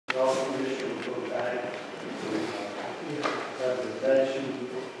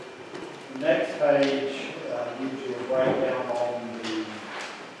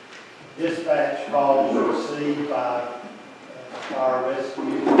rescue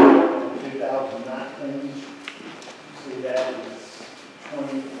in 2019. See that is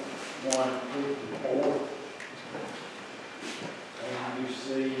 2154. And you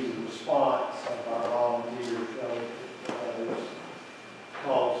see the response of our volunteers relative to those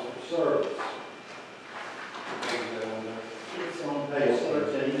calls for service. It's on page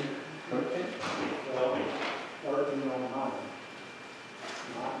 13. 13? Well, 13 on mine.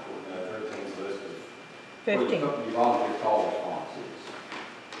 13 is listed. 15. Company volunteer call responses.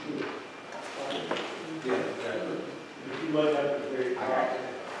 Yeah. If you look at the very top,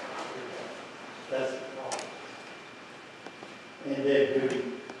 that's the call. And then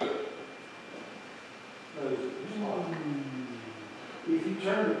those responses. If you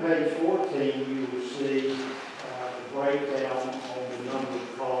turn to page 14, you will see the breakdown on the number of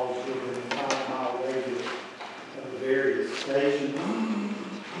calls within a 5-mile radius of the various stations.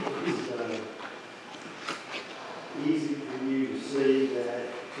 It's easy for you to see that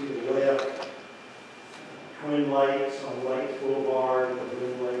to the left, Twin Lakes on Lake Boulevard, and the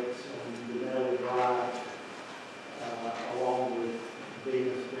Twin Lakes on Denelli Drive, along with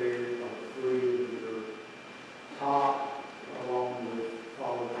Venusberry on the three of your top, along with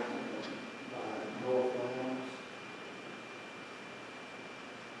followed by North Lowndes.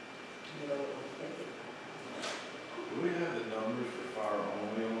 Do we have the numbers for fire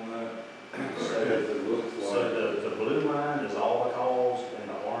only on that? So it looks like. So the blue line is all the calls, and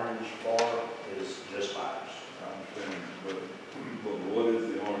the orange bar is just fires. I understand, but what is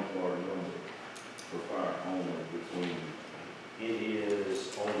the orange bar number for fire only between? It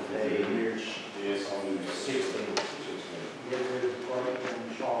is on page, Yes, on the 16. There is a breakdown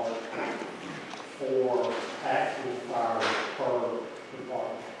chart for actual fire per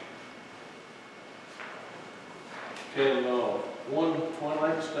department. Can one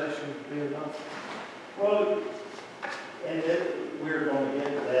lake station be enough? Well, and we're going to get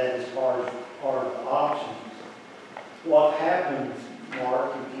to that as far as part of the options. What happens,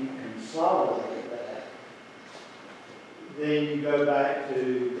 Mark, if you consolidate that, then you go back to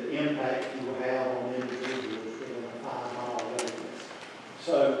the impact you will have on individuals within a 5-mile radius.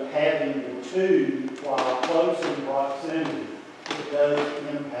 So having the two, while close in proximity, it does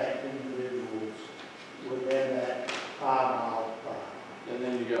impact individuals within that 5-mile radius. And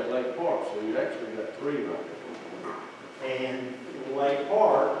then you got Lake Park, so you actually got 3 right there. And Lake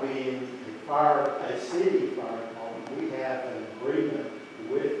Park being a city fire department, we have an agreement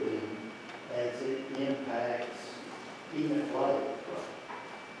with them as it impacts Enid Lake.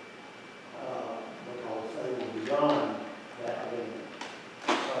 Because they will be beyond that limit.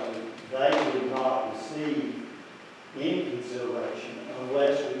 So they would not receive any consideration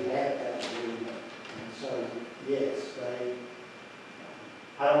unless we had that agreement. And so, yes,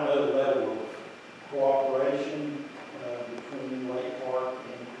 I don't know the level of cooperation between Lake Park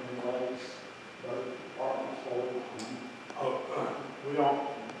and Twin Lakes, both departments for it. We don't,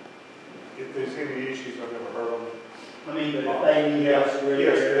 if there's any issues, I've never heard of them. I mean, but if they need us, we're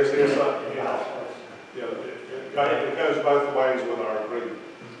Yes, there. there's not, And yeah. vice versa. Yeah, it goes both ways with our agreement.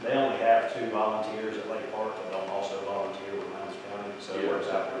 They only have 2 volunteers at Lake Park that don't also volunteer with Lowndes County, so it works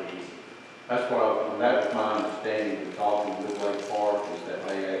out pretty easy. That's what that was my understanding of talking with Lake Park, is that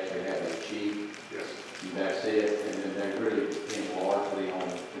they actually have a chief. Yes. And that's it, and then they really depend largely on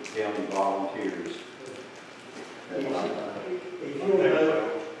the county volunteers. That's what I'm thinking.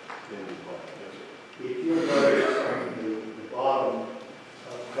 If you'll notice on the bottom of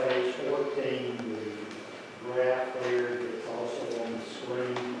page 14, the graph there that's also on the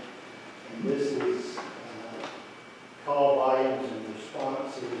screen, and this is call volumes and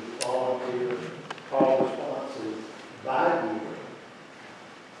responses, volunteer call responses by year.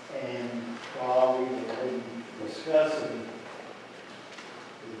 And while we have been discussing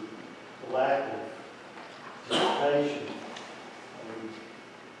the lack of participation,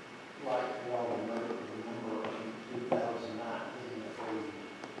 like y'all remember in 2019 that we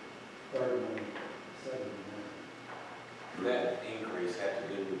 3179. That increase had to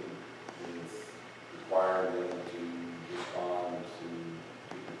do with requiring them to respond to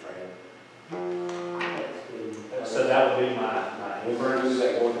people training. So that would be my Where does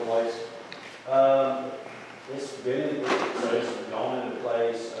that go into place? It's gone into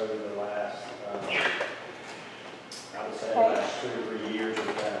place over the last, I would say the last 2 or 3 years.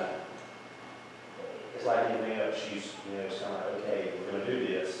 It's like anything else, it's kind of like, okay, we're going to do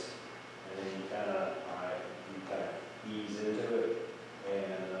this, and then you kind of ease into it.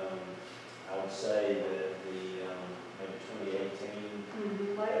 And I would say that maybe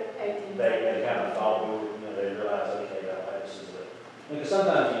 2018, Late 18. they kind of thought they realized, okay, this is because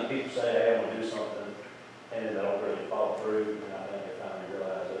sometimes people say, hey, I want to do something, and then they don't really follow through, and I think they finally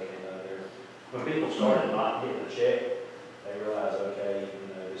when people started not getting a check, they realized, okay,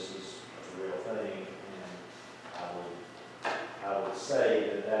 this is a real thing. And I would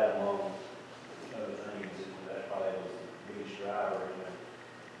say that among other things, that probably was the biggest driver in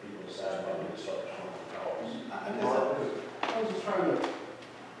people deciding not to start responding to calls. I was just trying to,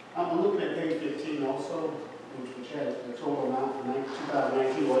 I'm looking at page 15 also, which has the total amount for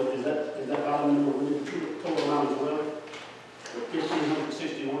 2019. Is that bottom number really the total amount as well?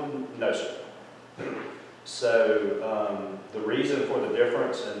 1,561? No, sir. So the reason for the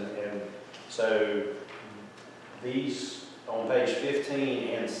difference, and so these on page 15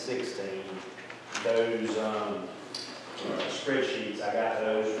 and 16, those spreadsheets, I got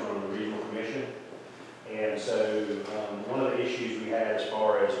those from the regional commission. And so one of the issues we had as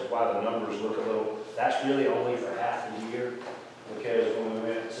far as why the numbers look a little, that's really only for half the year, because when we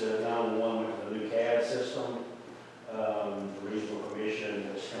went to 911, went to the new CAD system, the regional commission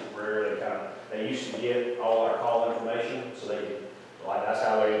was temporarily they used to get all our call information, so they could, that's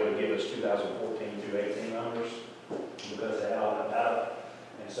how they were able to give us 2014 through 18 numbers, because they had all that data.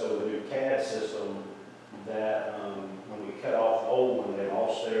 And so the new CAD system, that when we cut off the old one, they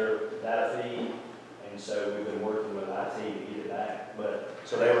lost their data feed. And so we've been working with IT to get it back. But,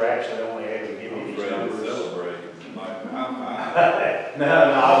 so they were actually only able to give me these numbers. Celebrate, like, I'm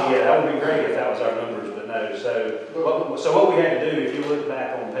No, yeah, that would be great if that was our numbers, but no. So what we had to do, if you look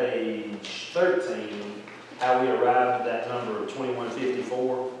back on page 13, how we arrived at that number of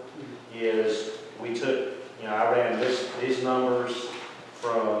 2154 is we took, I ran these numbers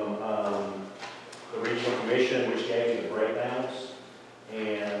from the regional commission, which gave me the breakdowns.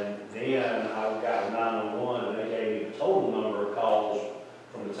 And then I got a 911, and they gave me the total number of calls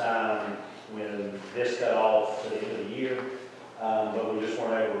from the time when this cut off to the end of the year. But we just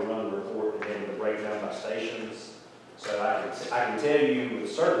weren't able to run the report and then the breakdown by stations. So I can tell you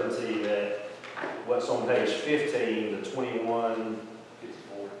with certainty that what's on page 15, the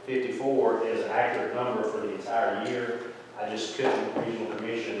 2154 is an accurate number for the entire year. I just couldn't, regional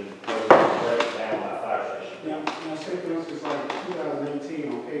commission wasn't break down by fire station. Now, say for instance, like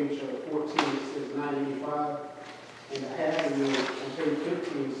 2018 on page 14 it says 985, and the half year on page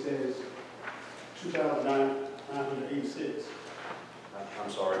 15 says 2,986.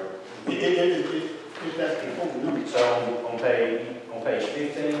 I'm sorry. If that's the whole number. So on page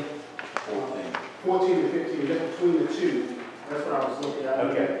 15, 14 and 15, just between the two. That's what I was looking at.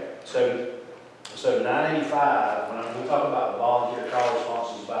 okay. So 985, when we talk about the volunteer call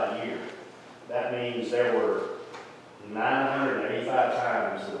responses by year, that means there were 985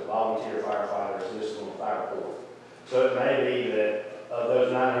 times that the volunteer firefighters listed on the fire report. So it may be that of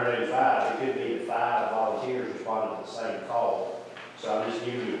those 985, it could be that 5 volunteers responded to the same call. So I'm just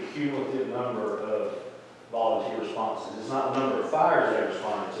giving you a cumulative number of volunteer responses. It's not the number of fires they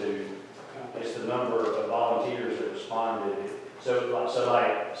responded to, it's the number of volunteers that responded. So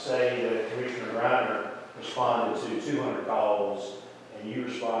like, say that Commissioner Griner responded to 200 calls and you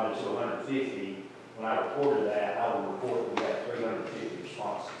responded to 150. When I reported that, I would report that we had 350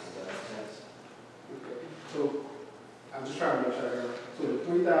 responses. Does that make sense? Okay. So I'm just trying to make sure. So the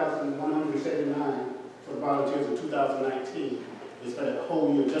 3,179 for the volunteers in 2019 is for the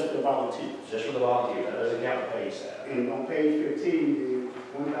whole year, just for the volunteers. Just for the volunteers. That doesn't count the paid staff. And on page 15, the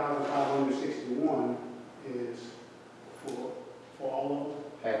 1,561 is for all of them?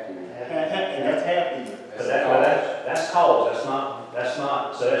 Half the year. And that's half the year. But that's calls. That's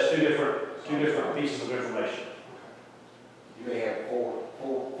not. So that's two different pieces of information. You may have four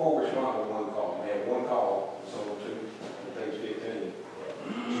responders, one call. You may have one call, so on page 15.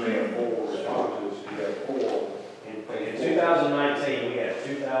 You may have 4 responders, you have 4. In 2019, we had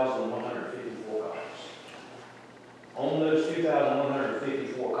 2,154 calls. On those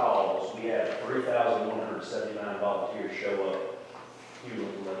 2,154 calls, we had 3,179 volunteers show up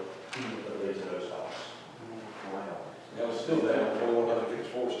cumulatively to those calls. Wow. That was still down,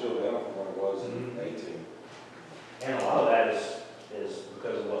 154 still down from what it was in 18. And a lot of that is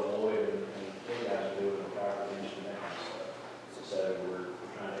because of what Lloyd and the guys are doing with the fire prevention and that kind of stuff. So we're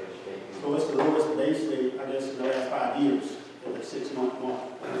trying to educate people. So it's the lowest basically, I guess, in the last 5 years, in the 6-month mark.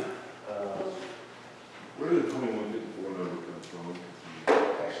 Where did the 2154 number come from?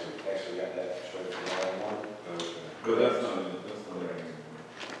 Actually got that straight from the one. Okay. But that's not it.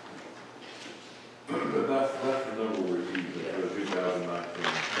 But that's the number we're using for 2019.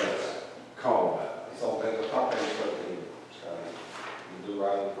 That's call that. It's on the top page 13. You do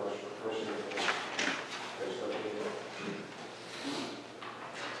right on the first page 13.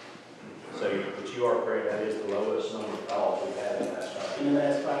 So, but you are correct, that is the lowest number of calls we've had in the last 5 years. In the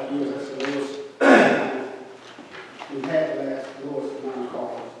last 5 years, that's the lowest. We've had the lowest amount of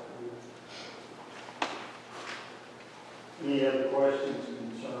calls. Any other questions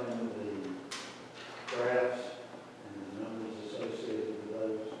concerning the drafts and the numbers associated with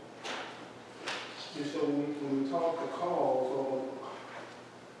those? And so when we talk the calls, or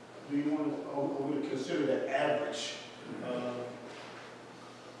do you want to, are we going to consider the average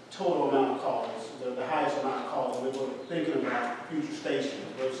total amount of calls, the highest amount of calls? We're thinking about future stations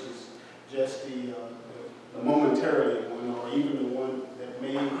versus just the momentarily one, or even the one that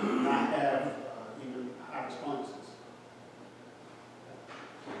may not have even high responses.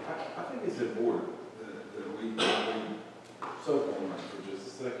 I think it's important that we so on that for just a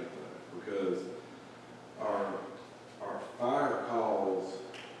second, because our fire calls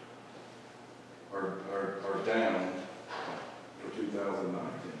are down for 2019.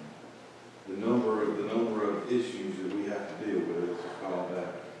 The number of issues that we have to deal with, let's just call it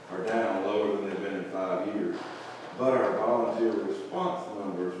that, are down lower than they've been in 5 years. But our volunteer response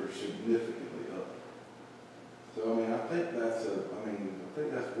numbers are significantly up. So I mean, I think that's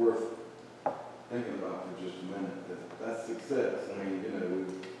worth thinking about for just a minute. That's success. I mean,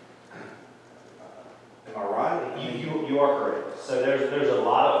 am I right? You are correct. So there's a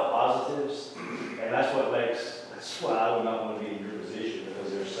lot of positives, and that's why I would not want to be in your position,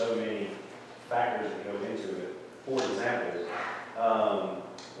 because there's so many factors that go into it. For example,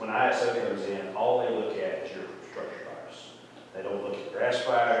 when ISO comes in, all they look at is your structure fires. They don't look at grass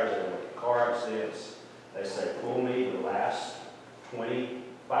fires, they don't look at car accidents. They say, pull me the last 20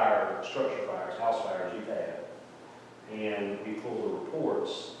 structure fires, house fires you've had, and we pull the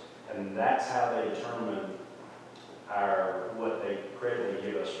reports, and that's how they determine what credit they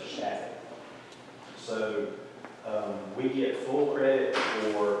give us for staffing. So we get full credit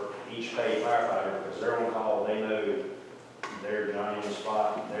for each paid firefighter because they're on call. They know they're Johnny on the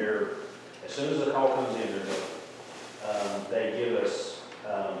spot. As soon as the call comes in, they're done. They give us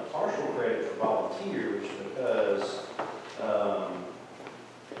partial credit for volunteers because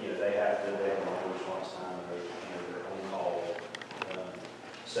they have a long response time and they're on call.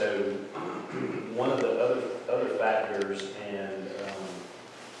 So one of the other factors, and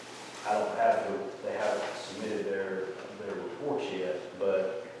they haven't submitted their reports yet,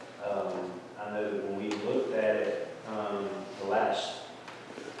 but I know that when we looked at it, the last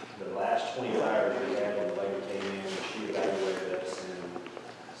 20 fires we had when the lady came in, she evaluated us in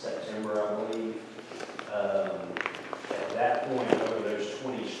September, I believe. At that point, over those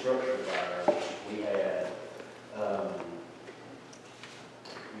 20 structure fires, we had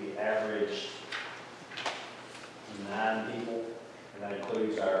we averaged 9 people, and that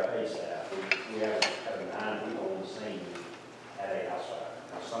includes our paid staff. We have 9 people on the scene at a house fire.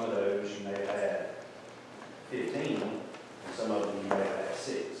 Now, some of those you may have had 15, and some of them you may have had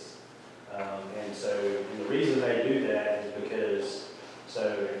 6. And the reason they do that is because,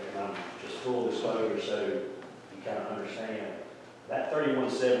 and I'm just full disclosure, so you kind of understand, that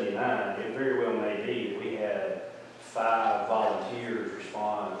 3179, it very well may be that we had 5 volunteers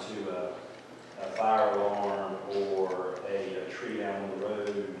respond to a fire alarm or a tree down the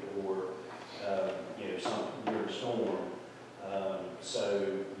road or some weird storm.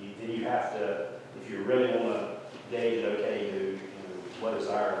 Then you have to, if you really want to gauge it, okay, what does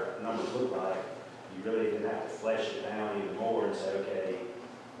our numbers look like? You really didn't have to flesh it down even more and say, okay,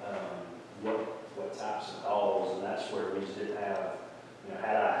 what types of calls, and that's where we just didn't have,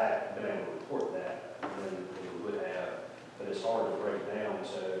 had I been able to report that, then we would have, but it's hard to break down.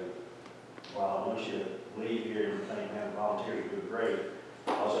 So while I want you to leave here and think, man, volunteers are doing great, I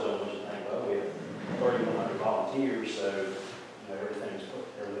also don't want you to think, oh, we have 3,100 volunteers, so everything's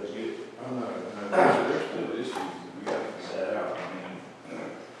good. Oh, no, there's still issues that we got to figure out.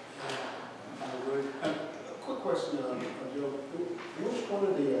 A quick question, Joe. Which one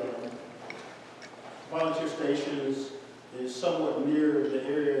of the volunteer stations is somewhat near the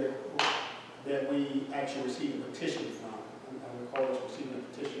area that we actually received a petition from? I recall us receiving a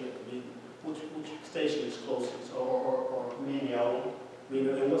petition at the meeting. Which station is closest, or Mineola.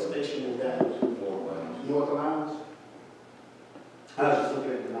 And what station is that? North Lowndes? I was just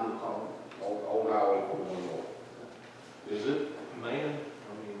looking at the non-call. Old Highway 41 North. Is it manned?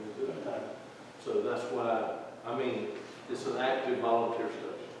 Is it? So that's why, it's an active volunteer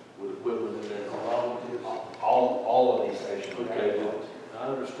station with equipment in there. Volunteers. All of these stations. Okay, well, I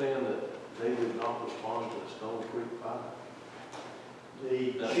understand that they did not respond to the Stone Creek fire.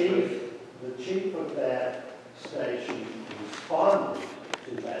 The chief of that station responded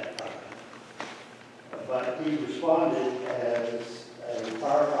to that fire, but he responded as a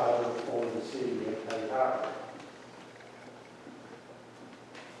firefighter for the city of Payhire.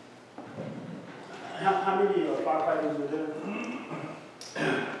 How many firefighters are there?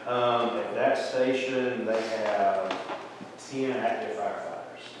 At that station, they have 10 active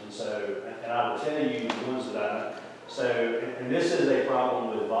firefighters. And so, and I will tell you the ones that I, so, and this is a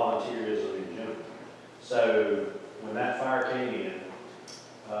problem with volunteerism in general. So when that fire came in,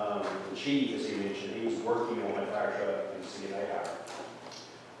 the chief, as he mentioned, he was working on a fire truck in CNA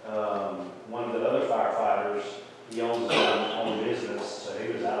hire. One of the other firefighters, he owns his own business, so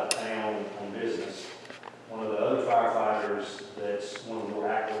he was out of town on business. One of the other firefighters that's one of the more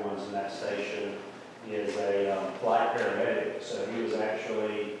active ones in that station is a flight paramedic, so he was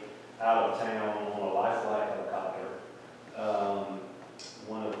actually out of town on a life flight helicopter.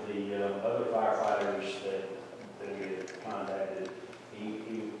 One of the other firefighters that we had contacted, he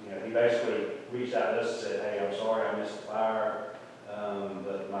basically reached out to us and said, hey, I'm sorry I missed the fire,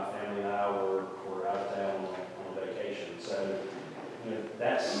 but my family and I were out of town on a vacation. So,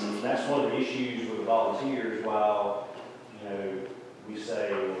 that's one of the issues with the volunteers. While, we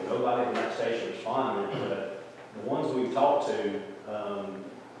say, well, nobody in that station responded, but the ones we've talked to,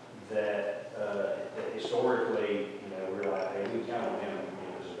 that historically, we're like, hey, we count on them,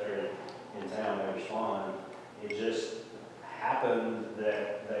 because if they're in town, they respond. It just happened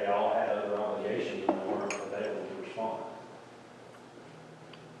that they all had other obligations and they weren't available to respond.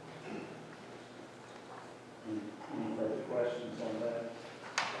 Any further questions on that?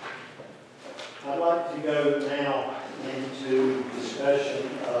 I'd like to go now